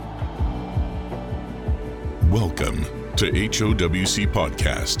Welcome to HOWC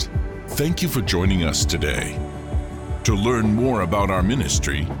Podcast. Thank you for joining us today. To learn more about our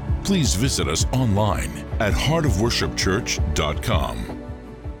ministry, please visit us online at heartofworshipchurch.com.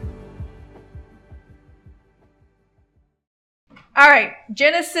 All right,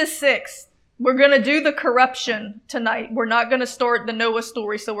 Genesis 6. We're going to do the corruption tonight. We're not going to start the Noah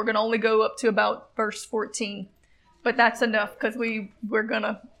story, so we're going to only go up to about verse 14. But that's enough because we're going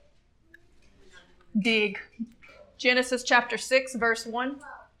to dig. Genesis chapter 6, verse 1.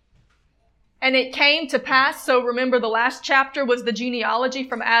 And it came to pass, so remember the last chapter was the genealogy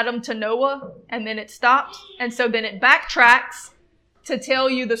from Adam to Noah, and then it stopped. And so then it backtracks to tell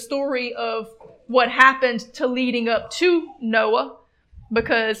you the story of what happened to leading up to Noah,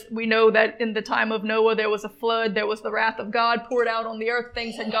 because we know that in the time of Noah there was a flood, there was the wrath of God poured out on the earth,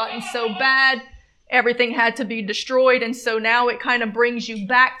 things had gotten so bad, everything had to be destroyed, and so now it kind of brings you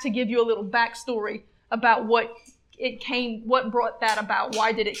back to give you a little backstory about what brought that about,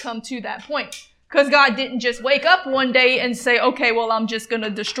 why did it come to that point? Because God didn't just wake up one day and say, okay, well, I'm just going to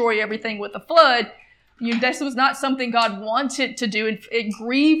destroy everything with a flood. This was not something God wanted to do. It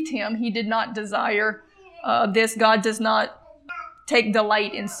grieved him. He did not desire this. God does not take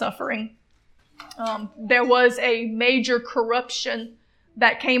delight in suffering. There was a major corruption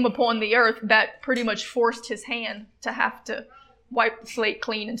that came upon the earth that pretty much forced his hand to have to wipe the slate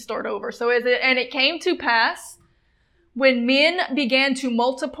clean and start over. And it came to pass when men began to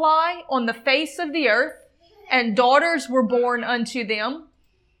multiply on the face of the earth, and daughters were born unto them,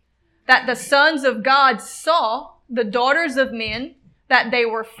 that the sons of God saw the daughters of men, that they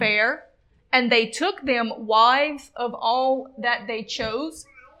were fair, and they took them wives of all that they chose.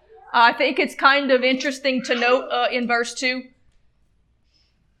 I think it's kind of interesting to note in verse 2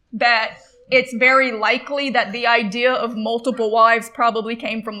 that it's very likely that the idea of multiple wives probably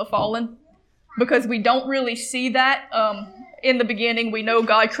came from the fallen, because we don't really see that. In the beginning, we know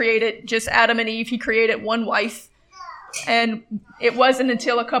God created just Adam and Eve. He created one wife. And it wasn't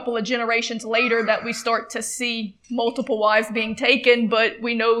until a couple of generations later that we start to see multiple wives being taken. But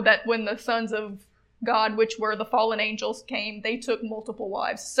we know that when the sons of God, which were the fallen angels, came, they took multiple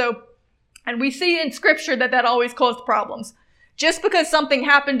wives. And we see in Scripture that always caused problems. Just because something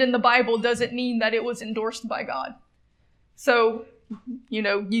happened in the Bible doesn't mean that it was endorsed by God. So,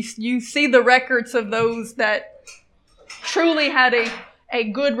 you see the records of those that truly had a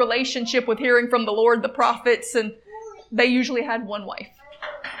good relationship with hearing from the Lord, the prophets, and they usually had one wife.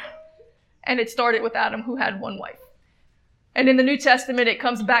 And it started with Adam, who had one wife. And in the New Testament, it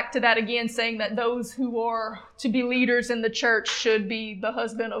comes back to that again, saying that those who are to be leaders in the church should be the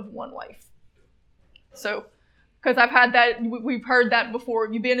husband of one wife. So, because I've had that, we've heard that before.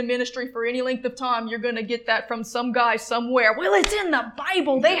 If you've been in ministry for any length of time, you're going to get that from some guy somewhere. Well, it's in the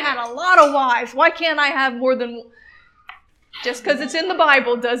Bible. They had a lot of wives. Why can't I have more than one? Just because it's in the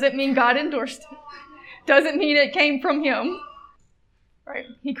Bible doesn't mean God endorsed it. Doesn't mean it came from him. Right?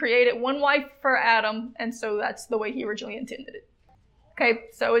 He created one wife for Adam, and so that's the way he originally intended it. Okay,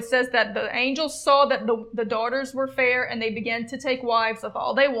 so it says that the angels saw that the daughters were fair, and they began to take wives of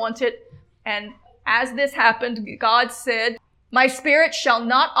all they wanted. And as this happened, God said, "My spirit shall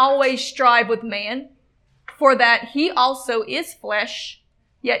not always strive with man, for that he also is flesh,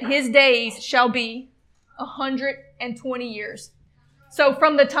 yet his days shall be 120 years." So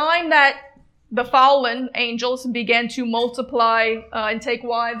from the time that the fallen angels began to multiply and take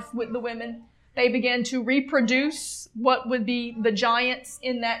wives with the women, they began to reproduce what would be the giants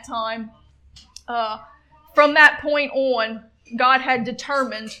in that time. From that point on, God had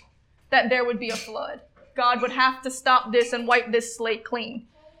determined that there would be a flood. God would have to stop this and wipe this slate clean.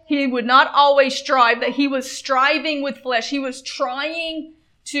 He would not always strive, that he was striving with flesh. He was trying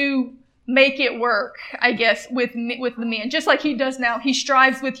to make it work, I guess, with the men. Just like he does now. He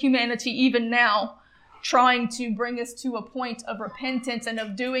strives with humanity even now, trying to bring us to a point of repentance and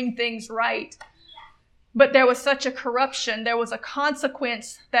of doing things right. But there was such a corruption. There was a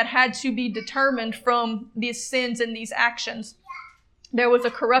consequence that had to be determined from these sins and these actions. There was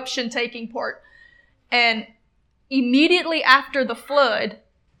a corruption taking part. And immediately after the flood,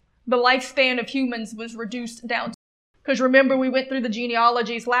 the lifespan of humans was reduced down. Because remember, we went through the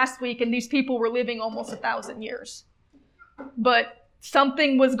genealogies last week, and these people were living almost 1,000 years. But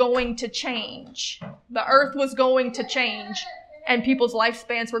something was going to change. The earth was going to change, and people's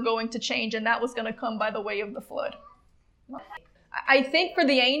lifespans were going to change, and that was going to come by the way of the flood. I think for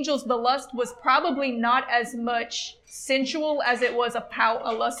the angels, the lust was probably not as much sensual as it was a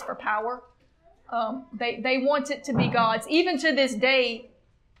lust for power. They want it to be God's. Even to this day,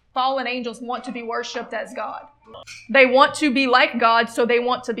 fallen angels want to be worshipped as God. They want to be like God, so they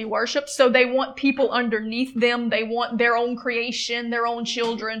want to be worshipped. So they want people underneath them. They want their own creation, their own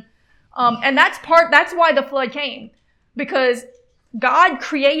children. And that's why the flood came. Because God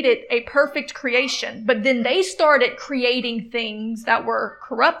created a perfect creation, but then they started creating things that were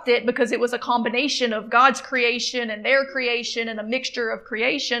corrupted because it was a combination of God's creation and their creation and a mixture of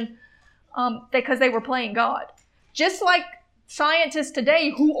creation, because they were playing God. Just like scientists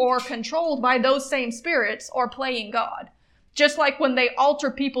today who are controlled by those same spirits are playing God. Just like when they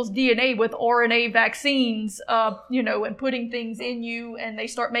alter people's DNA with RNA vaccines, and putting things in you, and they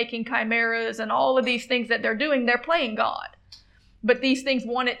start making chimeras and all of these things that they're doing, they're playing God. But these things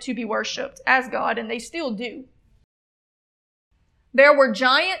wanted to be worshipped as God, and they still do. There were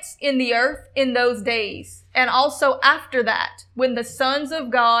giants in the earth in those days, and also after that, when the sons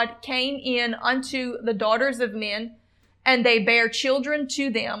of God came in unto the daughters of men, and they bare children to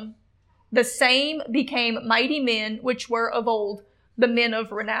them, the same became mighty men which were of old, the men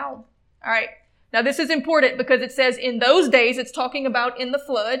of renown. All right. Now this is important because it says in those days, it's talking about in the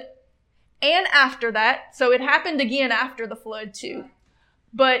flood. And after that, so it happened again after the flood too.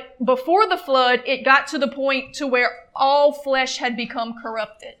 But before the flood, it got to the point to where all flesh had become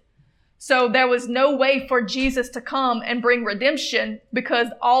corrupted. So there was no way for Jesus to come and bring redemption because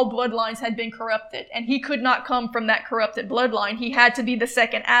all bloodlines had been corrupted. And he could not come from that corrupted bloodline. He had to be the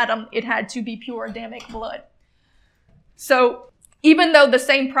second Adam. It had to be pure Adamic blood. So even though the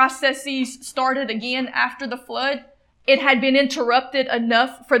same processes started again after the flood, it had been interrupted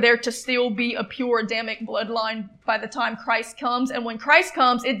enough for there to still be a pure Adamic bloodline by the time Christ comes. And when Christ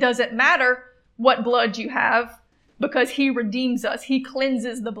comes, it doesn't matter what blood you have because he redeems us. He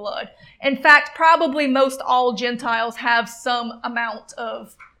cleanses the blood. In fact, probably most all Gentiles have some amount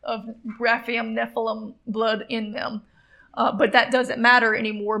of Raphaim, Nephilim blood in them. But that doesn't matter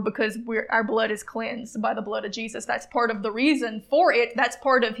anymore because our blood is cleansed by the blood of Jesus. That's part of the reason for it. That's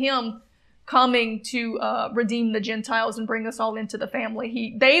part of him coming to redeem the Gentiles and bring us all into the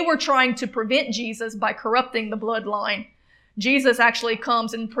family. They were trying to prevent Jesus by corrupting the bloodline. Jesus actually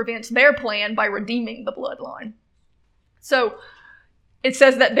comes and prevents their plan by redeeming the bloodline. So it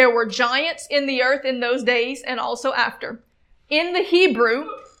says that there were giants in the earth in those days and also after. In the Hebrew,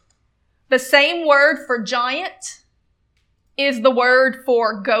 the same word for giant is the word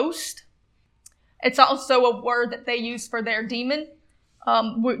for ghost. It's also a word that they use for their demon.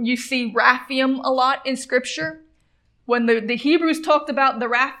 You see Raphaim a lot in scripture. When the Hebrews talked about the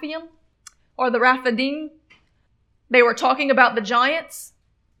Raphaim or the Raphadim, they were talking about the giants,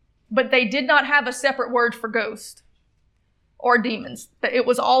 but they did not have a separate word for ghost or demons. It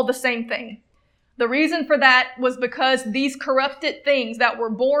was all the same thing. The reason for that was because these corrupted things that were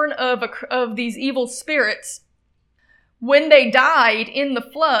born of these evil spirits, when they died in the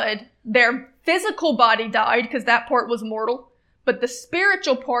flood, their physical body died because that part was mortal. But the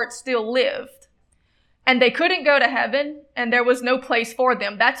spiritual part still lived. And they couldn't go to heaven, and there was no place for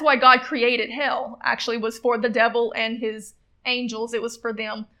them. That's why God created hell. Actually, was for the devil and his angels. It was for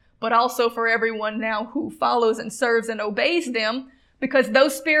them. But also for everyone now who follows and serves and obeys them, because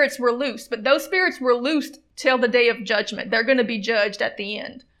those spirits were loosed. But those spirits were loosed till the day of judgment. They're going to be judged at the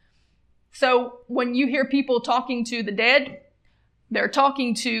end. So when you hear people talking to the dead, they're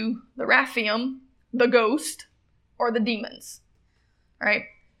talking to the Raphaim, the ghost, or the demons. Right?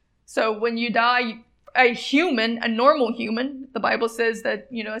 So when you die, a normal human, the Bible says that,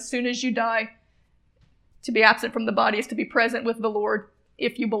 as soon as you die, to be absent from the body is to be present with the Lord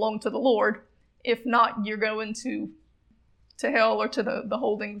if you belong to the Lord. If not, you're going to hell or to the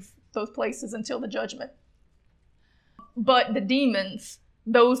holdings, those places until the judgment. But the demons,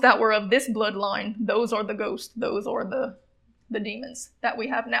 those that were of this bloodline, those are the ghosts, those are the demons that we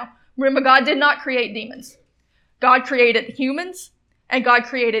have now. Remember, God did not create demons. God created humans. And God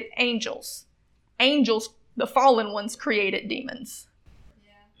created angels. Angels, the fallen ones, created demons.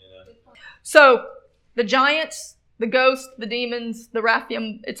 Yeah. So the giants, the ghosts, the demons, the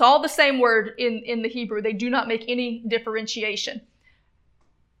Raphaim, it's all the same word in the Hebrew. They do not make any differentiation.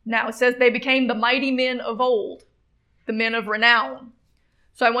 Now it says they became the mighty men of old, the men of renown.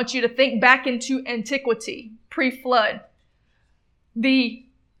 So I want you to think back into antiquity, pre-flood. The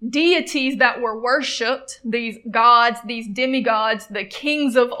deities that were worshipped, these gods, these demigods, the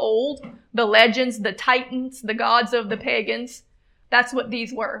kings of old, the legends, the titans, the gods of the pagans, that's what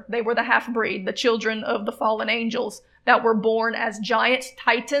these were. They were the half-breed, the children of the fallen angels that were born as giants.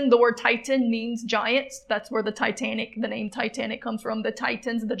 Titan, the word Titan means giants. That's where the name Titanic comes from, the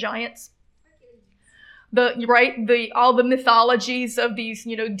Titans, the giants. All the mythologies of these,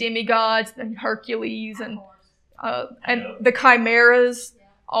 demigods and Hercules and the chimeras.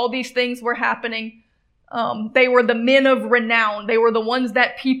 All these things were happening. They were the men of renown. They were the ones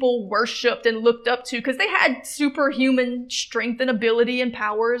that people worshipped and looked up to because they had superhuman strength and ability and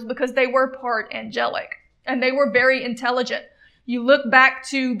powers because they were part angelic and they were very intelligent. You look back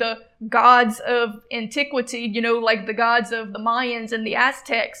to the gods of antiquity, like the gods of the Mayans and the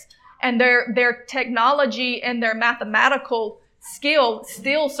Aztecs, and their technology and their mathematical skill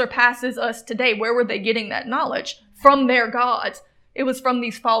still surpasses us today. Where were they getting that knowledge? From their gods. It was from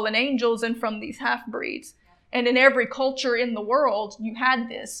these fallen angels and from these half-breeds. And in every culture in the world, you had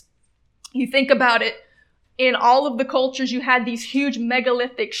this. You think about it, in all of the cultures, you had these huge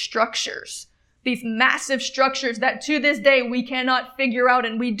megalithic structures, these massive structures that to this day we cannot figure out,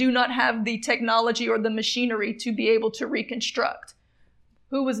 and we do not have the technology or the machinery to be able to reconstruct.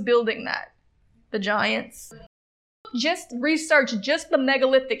 Who was building that? The giants. Just research just the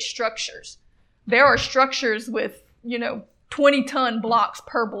megalithic structures. There are structures with, 20-ton blocks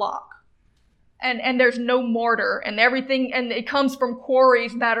per block. And there's no mortar and everything. And it comes from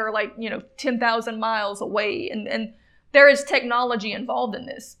quarries that are 10,000 miles away. And there is technology involved in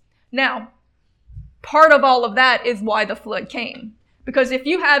this. Now, part of all of that is why the flood came. Because if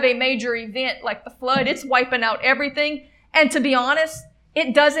you have a major event like the flood, it's wiping out everything. And to be honest,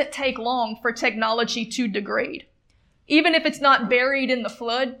 it doesn't take long for technology to degrade. Even if it's not buried in the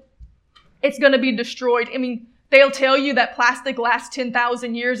flood, it's going to be destroyed. They'll tell you that plastic lasts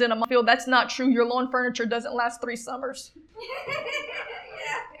 10,000 years in a field. That's not true. Your lawn furniture doesn't last 3 summers.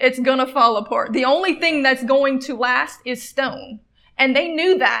 It's going to fall apart. The only thing that's going to last is stone. And they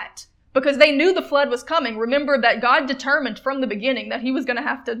knew that because they knew the flood was coming. Remember that God determined from the beginning that he was going to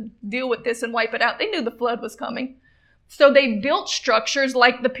have to deal with this and wipe it out. They knew the flood was coming. So they built structures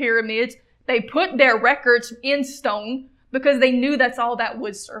like the pyramids. They put their records in stone because they knew that's all that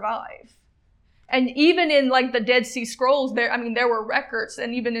would survive. And even in the Dead Sea Scrolls, there were records,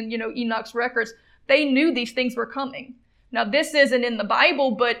 and even in, Enoch's records, they knew these things were coming. Now, this isn't in the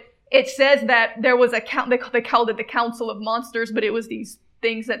Bible, but it says that there was they called it the Council of Monsters, but it was these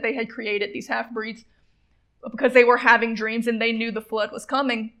things that they had created, these half-breeds, because they were having dreams and they knew the flood was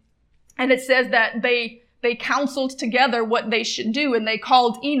coming. And it says that they counseled together what they should do, and they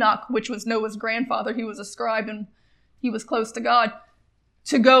called Enoch, which was Noah's grandfather. He was a scribe and he was close to God,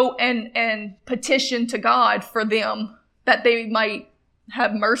 to go and petition to God for them that they might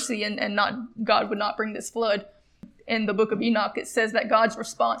have mercy and God would not bring this flood. In the book of Enoch, it says that God's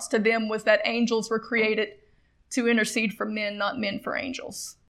response to them was that angels were created to intercede for men, not men for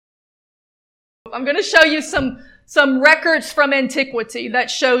angels. I'm going to show you some records from antiquity that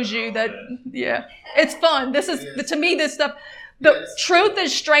shows you that, it's fun. This is, to me, this stuff, the truth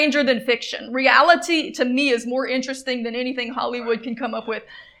is stranger than fiction. Reality, to me, is more interesting than anything Hollywood can come up with.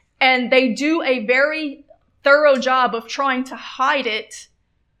 And they do a very thorough job of trying to hide it,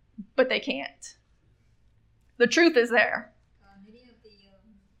 but they can't. The truth is there.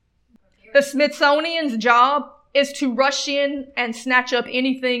 The Smithsonian's job is to rush in and snatch up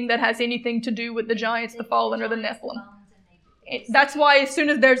anything that has anything to do with the giants, the fallen, or the Nephilim. That's why as soon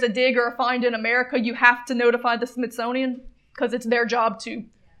as there's a dig or a find in America, you have to notify the Smithsonian, because it's their job to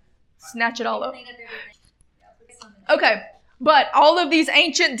snatch it all up. Okay, but all of these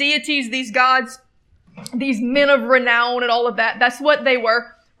ancient deities, these gods, these men of renown and all of that, that's what they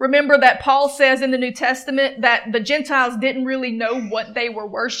were. Remember that Paul says in the New Testament that the Gentiles didn't really know what they were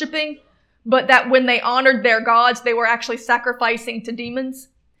worshiping, but that when they honored their gods, they were actually sacrificing to demons.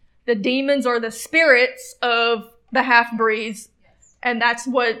 The demons are the spirits of the half-breeds, and that's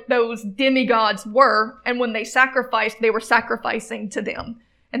what those demigods were. And when they sacrificed, they were sacrificing to them.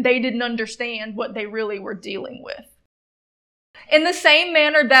 And they didn't understand what they really were dealing with. In the same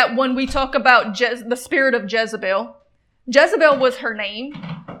manner that when we talk about the spirit of Jezebel, Jezebel was her name,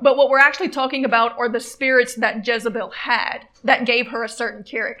 but what we're actually talking about are the spirits that Jezebel had that gave her a certain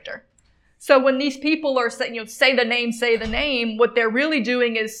character. So when these people are saying, say the name, what they're really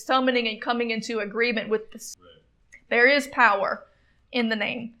doing is summoning and coming into agreement with this. There is power in the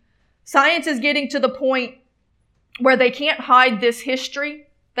name. Science is getting to the point where they can't hide this history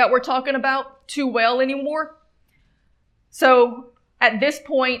that we're talking about too well anymore. So at this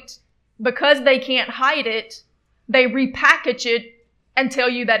point, because they can't hide it, they repackage it and tell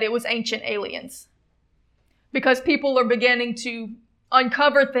you that it was ancient aliens. Because people are beginning to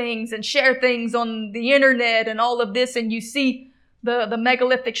uncover things and share things on the internet and all of this, and you see the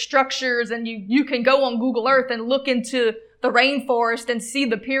megalithic structures, and you can go on Google Earth and look into the rainforest and see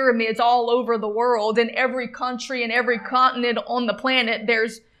the pyramids all over the world. In every country and every continent on the planet,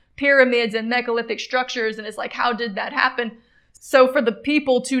 there's pyramids and megalithic structures, and it's like, how did that happen? So for the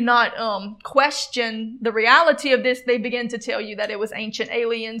people to not question the reality of this, they begin to tell you that it was ancient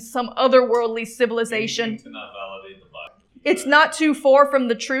aliens, some otherworldly civilization. To not validate the Bible. It's not too far from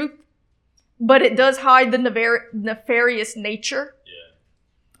the truth, but it does hide the nefarious nature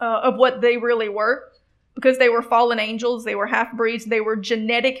of what they really were, because they were fallen angels, they were half-breeds, they were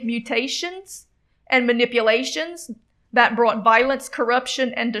genetic mutations and manipulations that brought violence,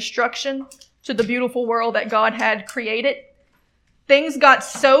 corruption, and destruction to the beautiful world that God had created. Things got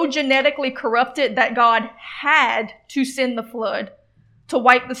so genetically corrupted that God had to send the flood to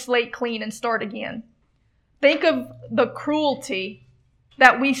wipe the slate clean and start again. Think of the cruelty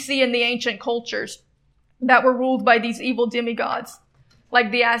that we see in the ancient cultures that were ruled by these evil demigods,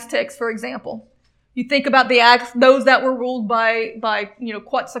 like the Aztecs, for example. You think about those that were ruled by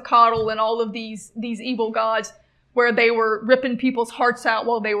Quetzalcoatl and all of these evil gods, where they were ripping people's hearts out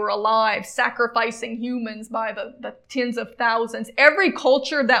while they were alive, sacrificing humans by the tens of thousands. Every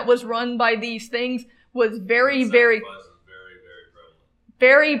culture that was run by these things was very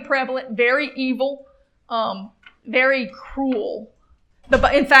prevalent, very evil, very cruel.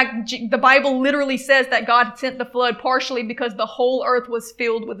 In fact, the Bible literally says that God sent the flood partially because the whole earth was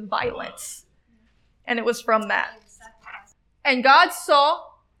filled with violence. And it was from that. And God saw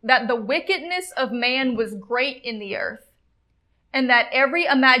that the wickedness of man was great in the earth, and that every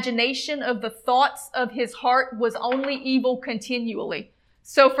imagination of the thoughts of his heart was only evil continually.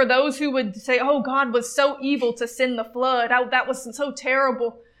 So for those who would say, oh, God was so evil to send the flood, that was so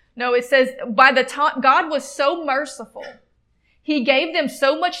terrible. No, it says by the time God was so merciful, he gave them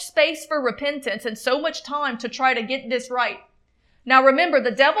so much space for repentance and so much time to try to get this right. Now remember,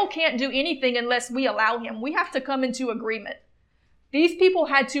 the devil can't do anything unless we allow him. We have to come into agreement. These people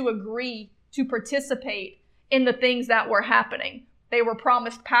had to agree to participate in the things that were happening. They were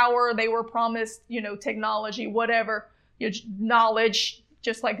promised power. They were promised, technology, whatever, knowledge,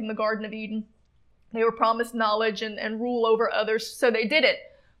 just like in the Garden of Eden. They were promised knowledge and rule over others. So they did it.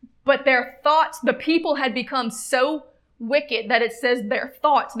 But their thoughts, the people had become so wicked that it says their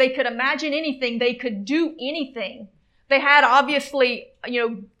thoughts, they could imagine anything. They could do anything. They had obviously,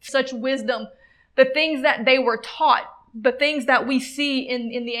 such wisdom. The things that they were taught, the things that we see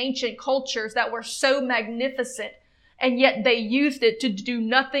in the ancient cultures that were so magnificent, and yet they used it to do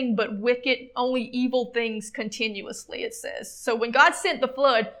nothing but wicked, only evil things continuously, it says. So when God sent the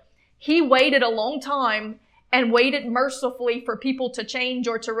flood, he waited a long time and waited mercifully for people to change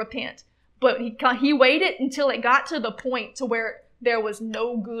or to repent. But he waited until it got to the point to where there was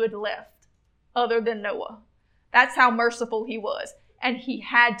no good left other than Noah. That's how merciful he was. And he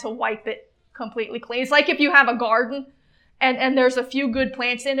had to wipe it completely clean. It's like if you have a garden and there's a few good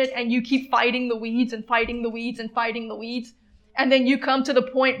plants in it, and you keep fighting the weeds and fighting the weeds and fighting the weeds. And then you come to the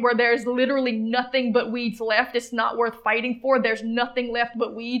point where there's literally nothing but weeds left. It's not worth fighting for. There's nothing left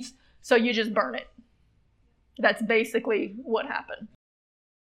but weeds. So you just burn it. That's basically what happened.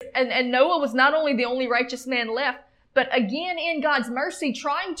 And Noah was not only the only righteous man left, but again, in God's mercy,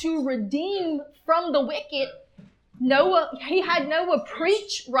 trying to redeem from the wicked, he had Noah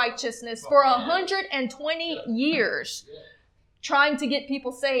preach righteousness for 120 years, trying to get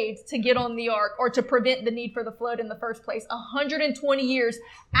people saved to get on the ark or to prevent the need for the flood in the first place. 120 years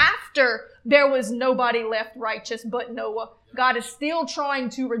after there was nobody left righteous but Noah. God is still trying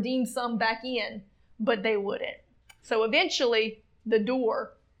to redeem some back in, but they wouldn't. So eventually, the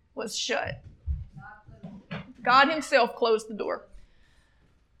door was shut. God himself closed the door.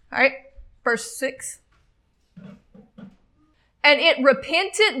 All right, verse 6. And it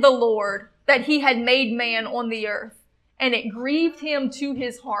repented the Lord that he had made man on the earth, and it grieved him to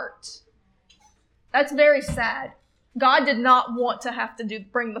his heart. That's very sad. God did not want to have to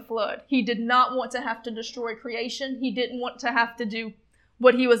bring the flood. He did not want to have to destroy creation. He didn't want to have to do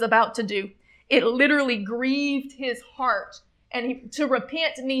what he was about to do. It literally grieved his heart. And to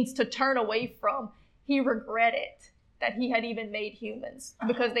repent means to turn away from. He regretted that he had even made humans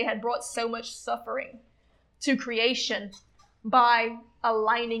because they had brought so much suffering to creation by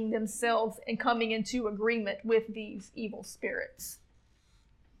aligning themselves and coming into agreement with these evil spirits.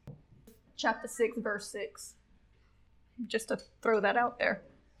 Chapter 6, verse 6. Just to throw that out there.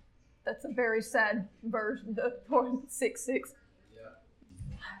 That's a very sad verse, 6:6.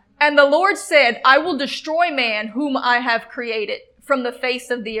 And the Lord said, I will destroy man whom I have created from the face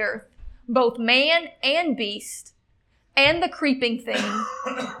of the earth, both man and beast, and the creeping thing,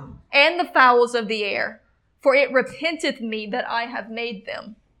 and the fowls of the air, for it repenteth me that I have made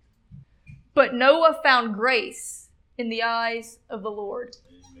them. But Noah found grace in the eyes of the Lord.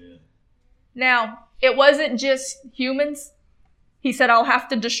 Amen. Now, it wasn't just humans. He said, I'll have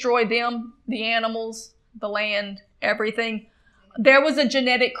to destroy them, the animals, the land, everything. there was a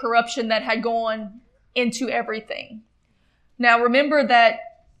genetic corruption that had gone into everything. Now remember that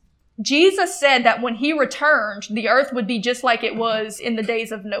Jesus said that when he returned, the earth would be just like it was in the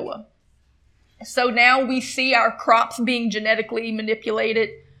days of Noah. So now we see our crops being genetically manipulated.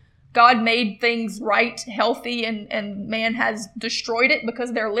 God made things right, healthy, and man has destroyed it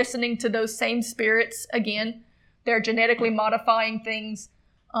because they're listening to those same spirits again. They're genetically modifying things.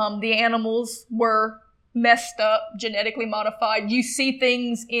 The animals were messed up, genetically modified. You see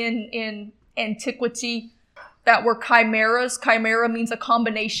things in antiquity that were chimeras. Chimera means a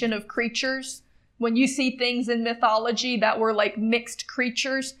combination of creatures. When you see things in mythology that were like mixed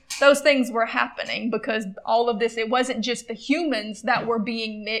creatures, those things were happening because all of this, it wasn't just the humans that were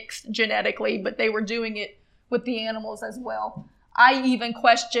being mixed genetically, but they were doing it with the animals as well. I even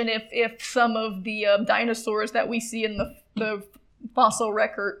question if some of the dinosaurs that we see in the fossil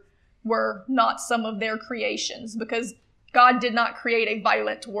record were not some of their creations, because God did not create a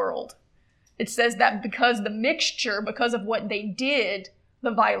violent world. It says that because of what they did,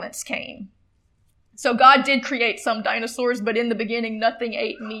 the violence came. So God did create some dinosaurs, but in the beginning, nothing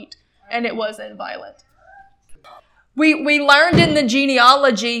ate meat, and it wasn't violent. We learned in the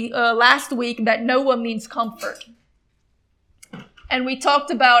genealogy last week that Noah means comfort. And we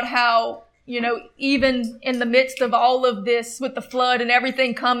talked about how, even in the midst of all of this with the flood and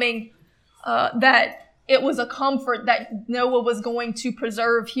everything coming, that it was a comfort that Noah was going to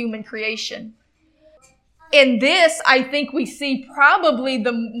preserve human creation. In this, I think we see probably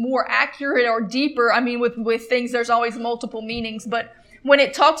the more accurate or deeper, with things, there's always multiple meanings, but when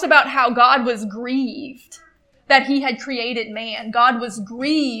it talks about how God was grieved that he had created man, God was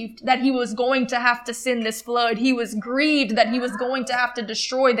grieved that he was going to have to send this flood. He was grieved that he was going to have to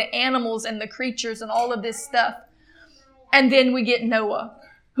destroy the animals and the creatures and all of this stuff. And then we get Noah,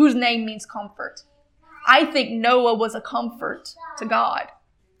 whose name means comfort. I think Noah was a comfort to God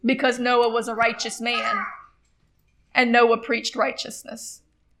because Noah was a righteous man. And Noah preached righteousness.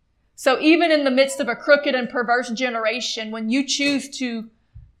 So even in the midst of a crooked and perverse generation, when you choose to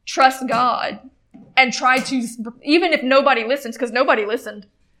trust God and try to, even if nobody listens, because nobody listened,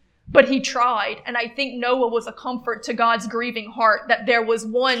 but he tried. And I think Noah was a comfort to God's grieving heart that there was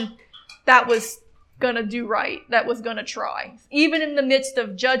one that was going to do right, that was going to try. Even in the midst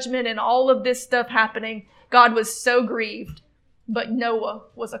of judgment and all of this stuff happening, God was so grieved, but Noah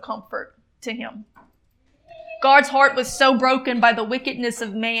was a comfort to him. God's heart was so broken by the wickedness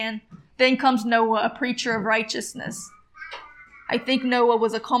of man. Then comes Noah, a preacher of righteousness. I think Noah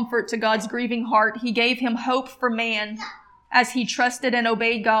was a comfort to God's grieving heart. He gave him hope for man as he trusted and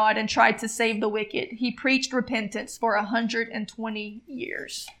obeyed God and tried to save the wicked. He preached repentance for 120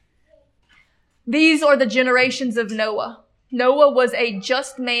 years. These are the generations of Noah. Noah was a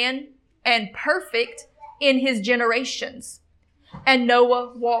just man and perfect in his generations. And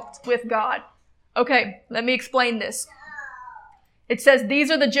Noah walked with God. Okay, let me explain this. It says, these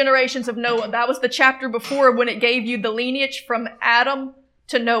are the generations of Noah. That was the chapter before when it gave you the lineage from Adam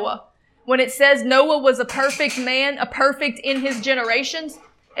to Noah. When it says Noah was a perfect man, a perfect in his generations,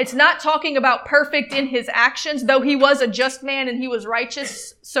 it's not talking about perfect in his actions, though he was a just man and he was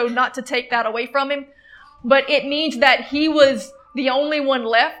righteous, so not to take that away from him. But it means that he was the only one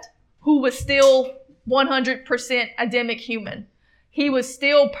left who was still 100% Adamic human. He was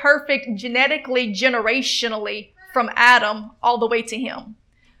still perfect genetically, generationally from Adam all the way to him.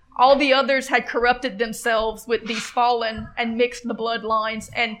 All the others had corrupted themselves with these fallen and mixed the bloodlines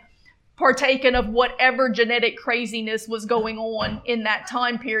and partaken of whatever genetic craziness was going on in that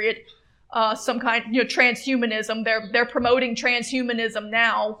time period. Some kind, transhumanism. They're promoting transhumanism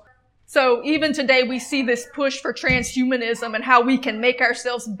now. So even today we see this push for transhumanism and how we can make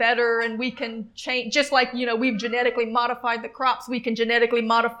ourselves better and we can change, just like, we've genetically modified the crops, we can genetically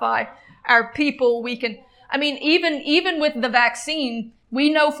modify our people. We can, even with the vaccine, we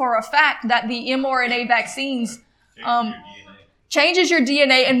know for a fact that the mRNA vaccines, changes your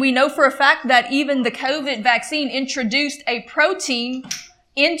DNA. And we know for a fact that even the COVID vaccine introduced a protein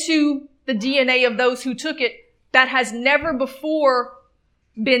into the DNA of those who took it that has never before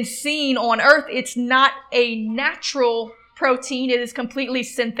been seen on Earth. It's not a natural protein. It is completely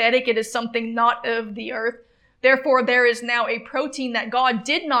synthetic. It is something not of the Earth. Therefore, there is now a protein that God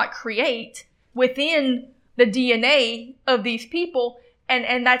did not create within the DNA of these people.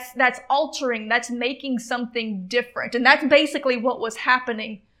 And that's altering, that's making something different. And that's basically what was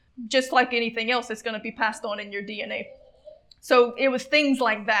happening. Just like anything else, it's going to be passed on in your DNA. So it was things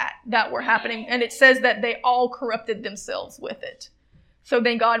like that were happening. And it says that they all corrupted themselves with it. So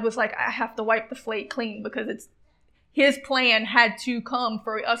then God was like, I have to wipe the slate clean because his plan had to come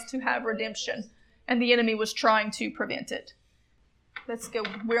for us to have redemption. And the enemy was trying to prevent it. Let's go.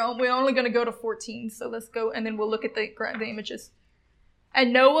 We're only going to go to 14, so let's go, and then we'll look at the images.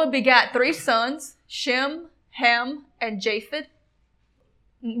 And Noah begat 3 sons, Shem, Ham, and Japheth.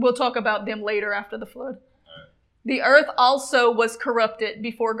 We'll talk about them later after the flood. The earth also was corrupted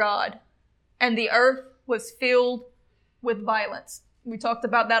before God, and the earth was filled with violence. We talked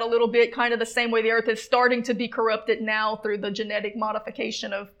about that a little bit, kind of the same way the earth is starting to be corrupted now through the genetic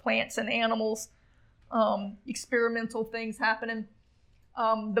modification of plants and animals, experimental things happening.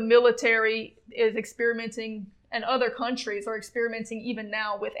 The military is experimenting, and other countries are experimenting even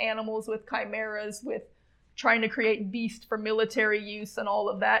now with animals, with chimeras, with trying to create beasts for military use and all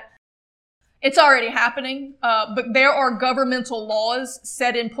of that. It's already happening, but there are governmental laws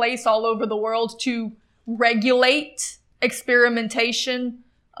set in place all over the world to regulate experimentation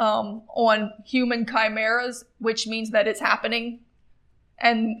on human chimeras, which means that it's happening.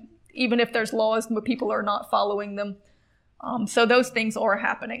 And even if there's laws, people are not following them. So those things are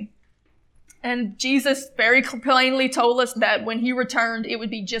happening. And Jesus very plainly told us that when he returned, it would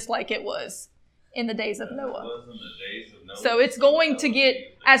be just like it was in the days of Noah. So it's going to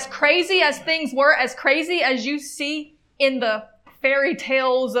get as crazy as things were, as crazy as you see in the fairy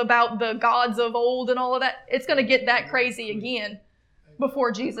tales about the gods of old and all of that. It's going to get that crazy again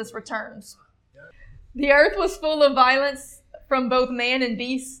before Jesus returns. The earth was full of violence from both man and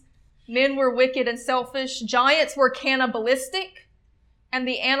beast. Men were wicked and selfish. Giants were cannibalistic, and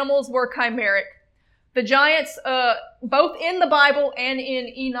the animals were chimeric. The giants, both in the Bible and in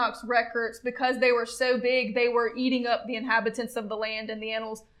Enoch's records, because they were so big, they were eating up the inhabitants of the land and the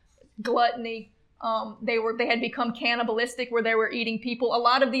animals. Gluttony. They had become cannibalistic, where they were eating people. A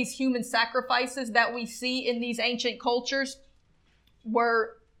lot of these human sacrifices that we see in these ancient cultures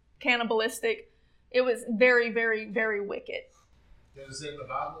were cannibalistic. It was very, very, very wicked. Does it say in the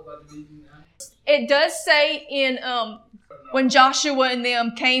Bible about the eating animals? It does say in when Joshua and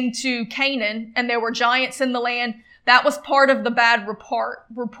them came to Canaan and there were giants in the land, that was part of the bad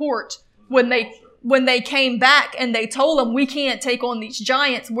report when they came back and they told them, we can't take on these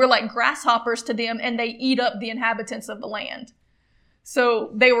giants. We're like grasshoppers to them, and they eat up the inhabitants of the land.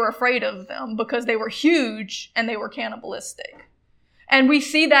 So they were afraid of them because they were huge and they were cannibalistic. And we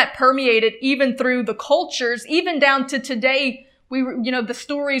see that permeated even through the cultures, even down to today. The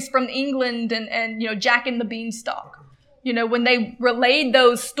stories from England and Jack and the Beanstalk. When they relayed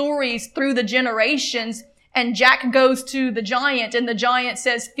those stories through the generations, and Jack goes to the giant, and the giant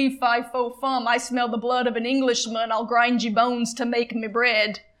says, "Fee, fi, fo, fum, I smell the blood of an Englishman, I'll grind ye bones to make me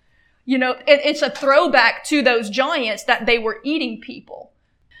bread." It's a throwback to those giants that they were eating people.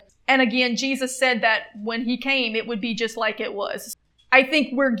 And again, Jesus said that when he came, it would be just like it was. I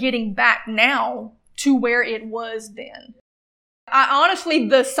think we're getting back now to where it was then. Honestly,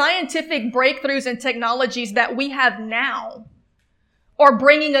 the scientific breakthroughs and technologies that we have now are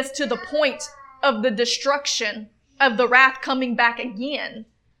bringing us to the point of the destruction of the wrath coming back again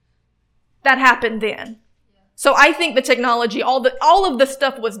that happened then. So I think the technology, all of the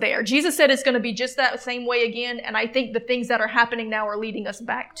stuff was there. Jesus said it's going to be just that same way again, and I think the things that are happening now are leading us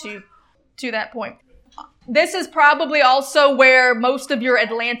back to that point. This is probably also where most of your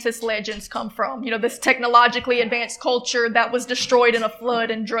Atlantis legends come from. This technologically advanced culture that was destroyed in a flood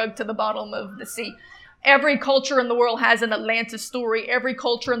and dragged to the bottom of the sea. Every culture in the world has an Atlantis story. Every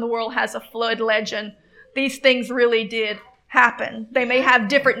culture in the world has a flood legend. These things really did happen. They may have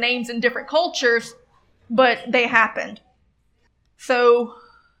different names in different cultures, but they happened. So,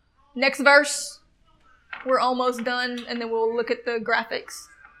 next verse. We're almost done, and then we'll look at the graphics.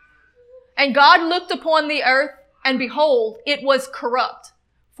 And God looked upon the earth, and behold, it was corrupt,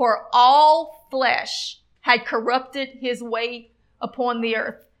 for all flesh had corrupted his way upon the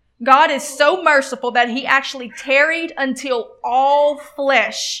earth. God is so merciful that he actually tarried until all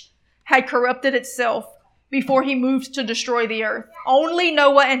flesh had corrupted itself before he moved to destroy the earth. Only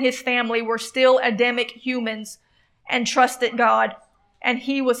Noah and his family were still Adamic humans and trusted God, and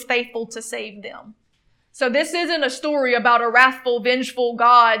he was faithful to save them. So this isn't a story about a wrathful, vengeful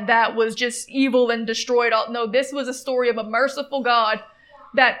God that was just evil and destroyed all. No, this was a story of a merciful God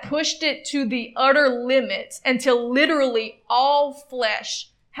that pushed it to the utter limits until literally all flesh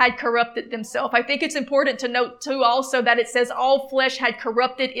had corrupted themselves. I think it's important to note too also that it says all flesh had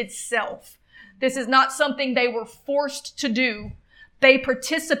corrupted itself. This is not something they were forced to do. They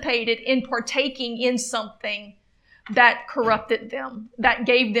participated in partaking in something that corrupted them, that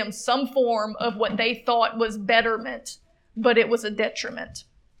gave them some form of what they thought was betterment, but it was a detriment.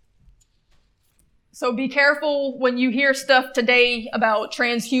 So be careful when you hear stuff today about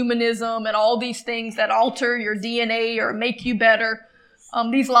transhumanism and all these things that alter your DNA or make you better.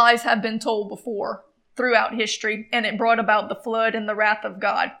 These lies have been told before throughout history, and it brought about the flood and the wrath of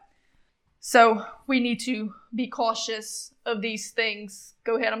God. So we need to be cautious of these things.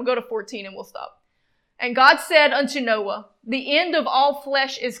 Go ahead, I'm going to go to 14 and we'll stop. And God said unto Noah, the end of all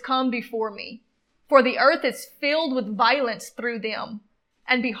flesh is come before me, for the earth is filled with violence through them.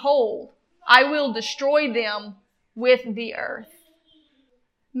 And behold, I will destroy them with the earth.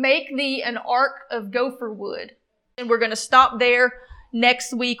 Make thee an ark of gopher wood. And we're going to stop there.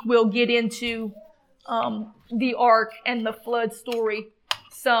 Next week, we'll get into the ark and the flood story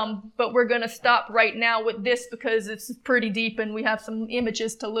some, but we're going to stop right now with this because it's pretty deep and we have some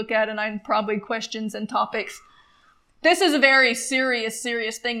images to look at and probably questions and topics. This is a very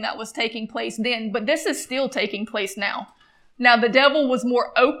serious thing that was taking place then, but this is still taking place now. Now, the devil was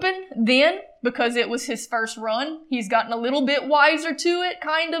more open then because it was his first run. He's gotten a little bit wiser to it,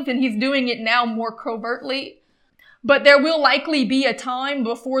 kind of, and he's doing it now more covertly. But there will likely be a time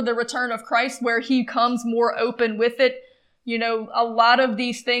before the return of Christ where he comes more open with it. You know, a lot of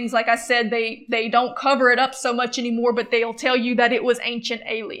these things, like I said, they don't cover it up so much anymore, but they'll tell you that it was ancient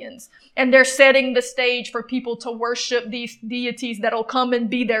aliens. And they're setting the stage for people to worship these deities that'll come and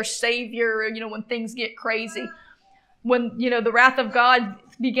be their savior, you know, when things get crazy. When, you know, the wrath of God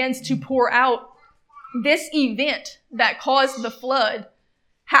begins to pour out, this event that caused the flood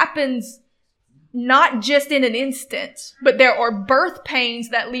happens not just in an instant, but there are birth pains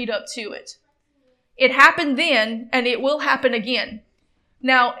that lead up to it. It happened then, and it will happen again.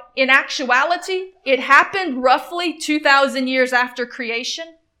 Now, in actuality, it happened roughly 2,000 years after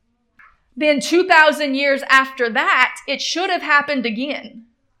creation. Then 2,000 years after that, it should have happened again.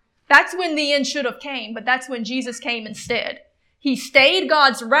 That's when the end should have came, but that's when Jesus came instead. He stayed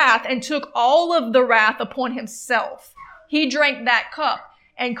God's wrath and took all of the wrath upon himself. He drank that cup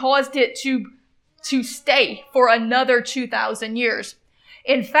and caused it to stay for another 2,000 years.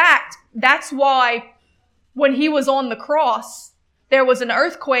 In fact, that's why when he was on the cross, there was an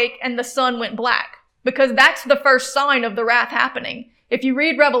earthquake and the sun went black, because that's the first sign of the wrath happening. If you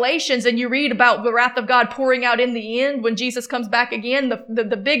read Revelations and you read about the wrath of God pouring out in the end when Jesus comes back again,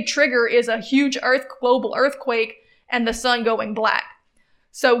 the big trigger is a huge global earthquake and the sun going black.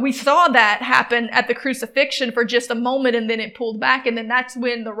 So we saw that happen at the crucifixion for just a moment, and then it pulled back. And then that's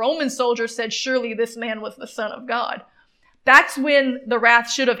when the Roman soldiers said, surely this man was the Son of God. That's when the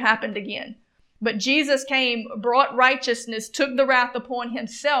wrath should have happened again. But Jesus came, brought righteousness, took the wrath upon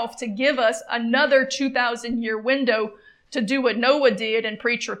himself to give us another 2,000-year window to do what Noah did and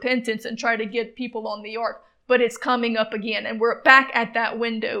preach repentance and try to get people on the ark. But it's coming up again, and we're back at that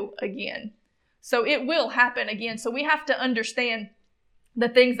window again. So it will happen again. So we have to understand the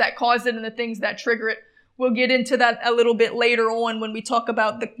things that cause it and the things that trigger it. We'll get into that a little bit later on when we talk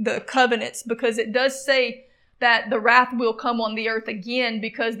about the covenants, because it does say that the wrath will come on the earth again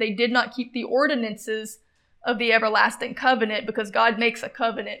because they did not keep the ordinances of the everlasting covenant, because God makes a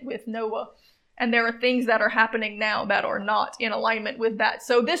covenant with Noah. And there are things that are happening now that are not in alignment with that.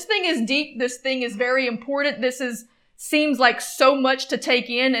 So this thing is deep. This thing is very important. Seems like so much to take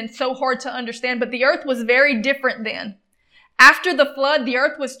in and so hard to understand, but the earth was very different then. After the flood, the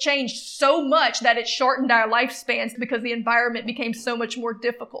earth was changed so much that it shortened our lifespans because the environment became so much more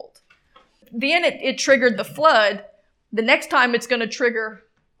difficult. Then it triggered the flood. The next time it's going to trigger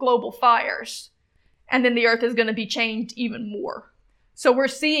global fires. And then the earth is going to be changed even more. So we're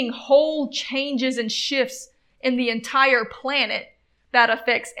seeing whole changes and shifts in the entire planet that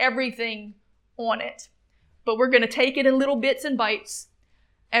affects everything on it. But we're going to take it in little bits and bites.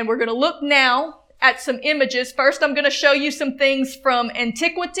 And we're going to look now at some images. First, I'm going to show you some things from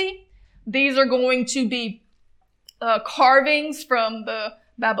antiquity. These are going to be carvings from the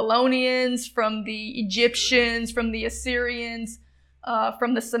Babylonians, from the Egyptians, from the Assyrians,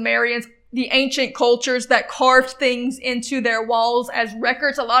 from the Sumerians, the ancient cultures that carved things into their walls as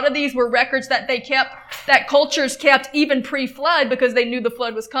records. A lot of these were records that cultures kept even pre-flood because they knew the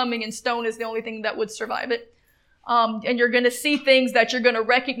flood was coming and stone is the only thing that would survive it. And you're going to see things that you're going to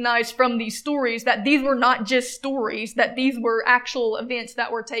recognize from these stories, that these were not just stories, that these were actual events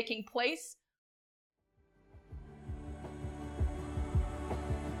that were taking place.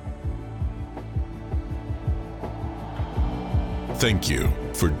 Thank you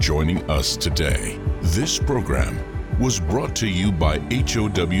for joining us today. This program was brought to you by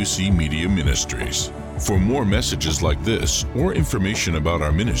HOWC Media Ministries. For more messages like this or information about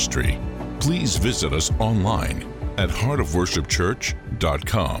our ministry, please visit us online at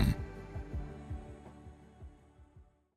heartofworshipchurch.com.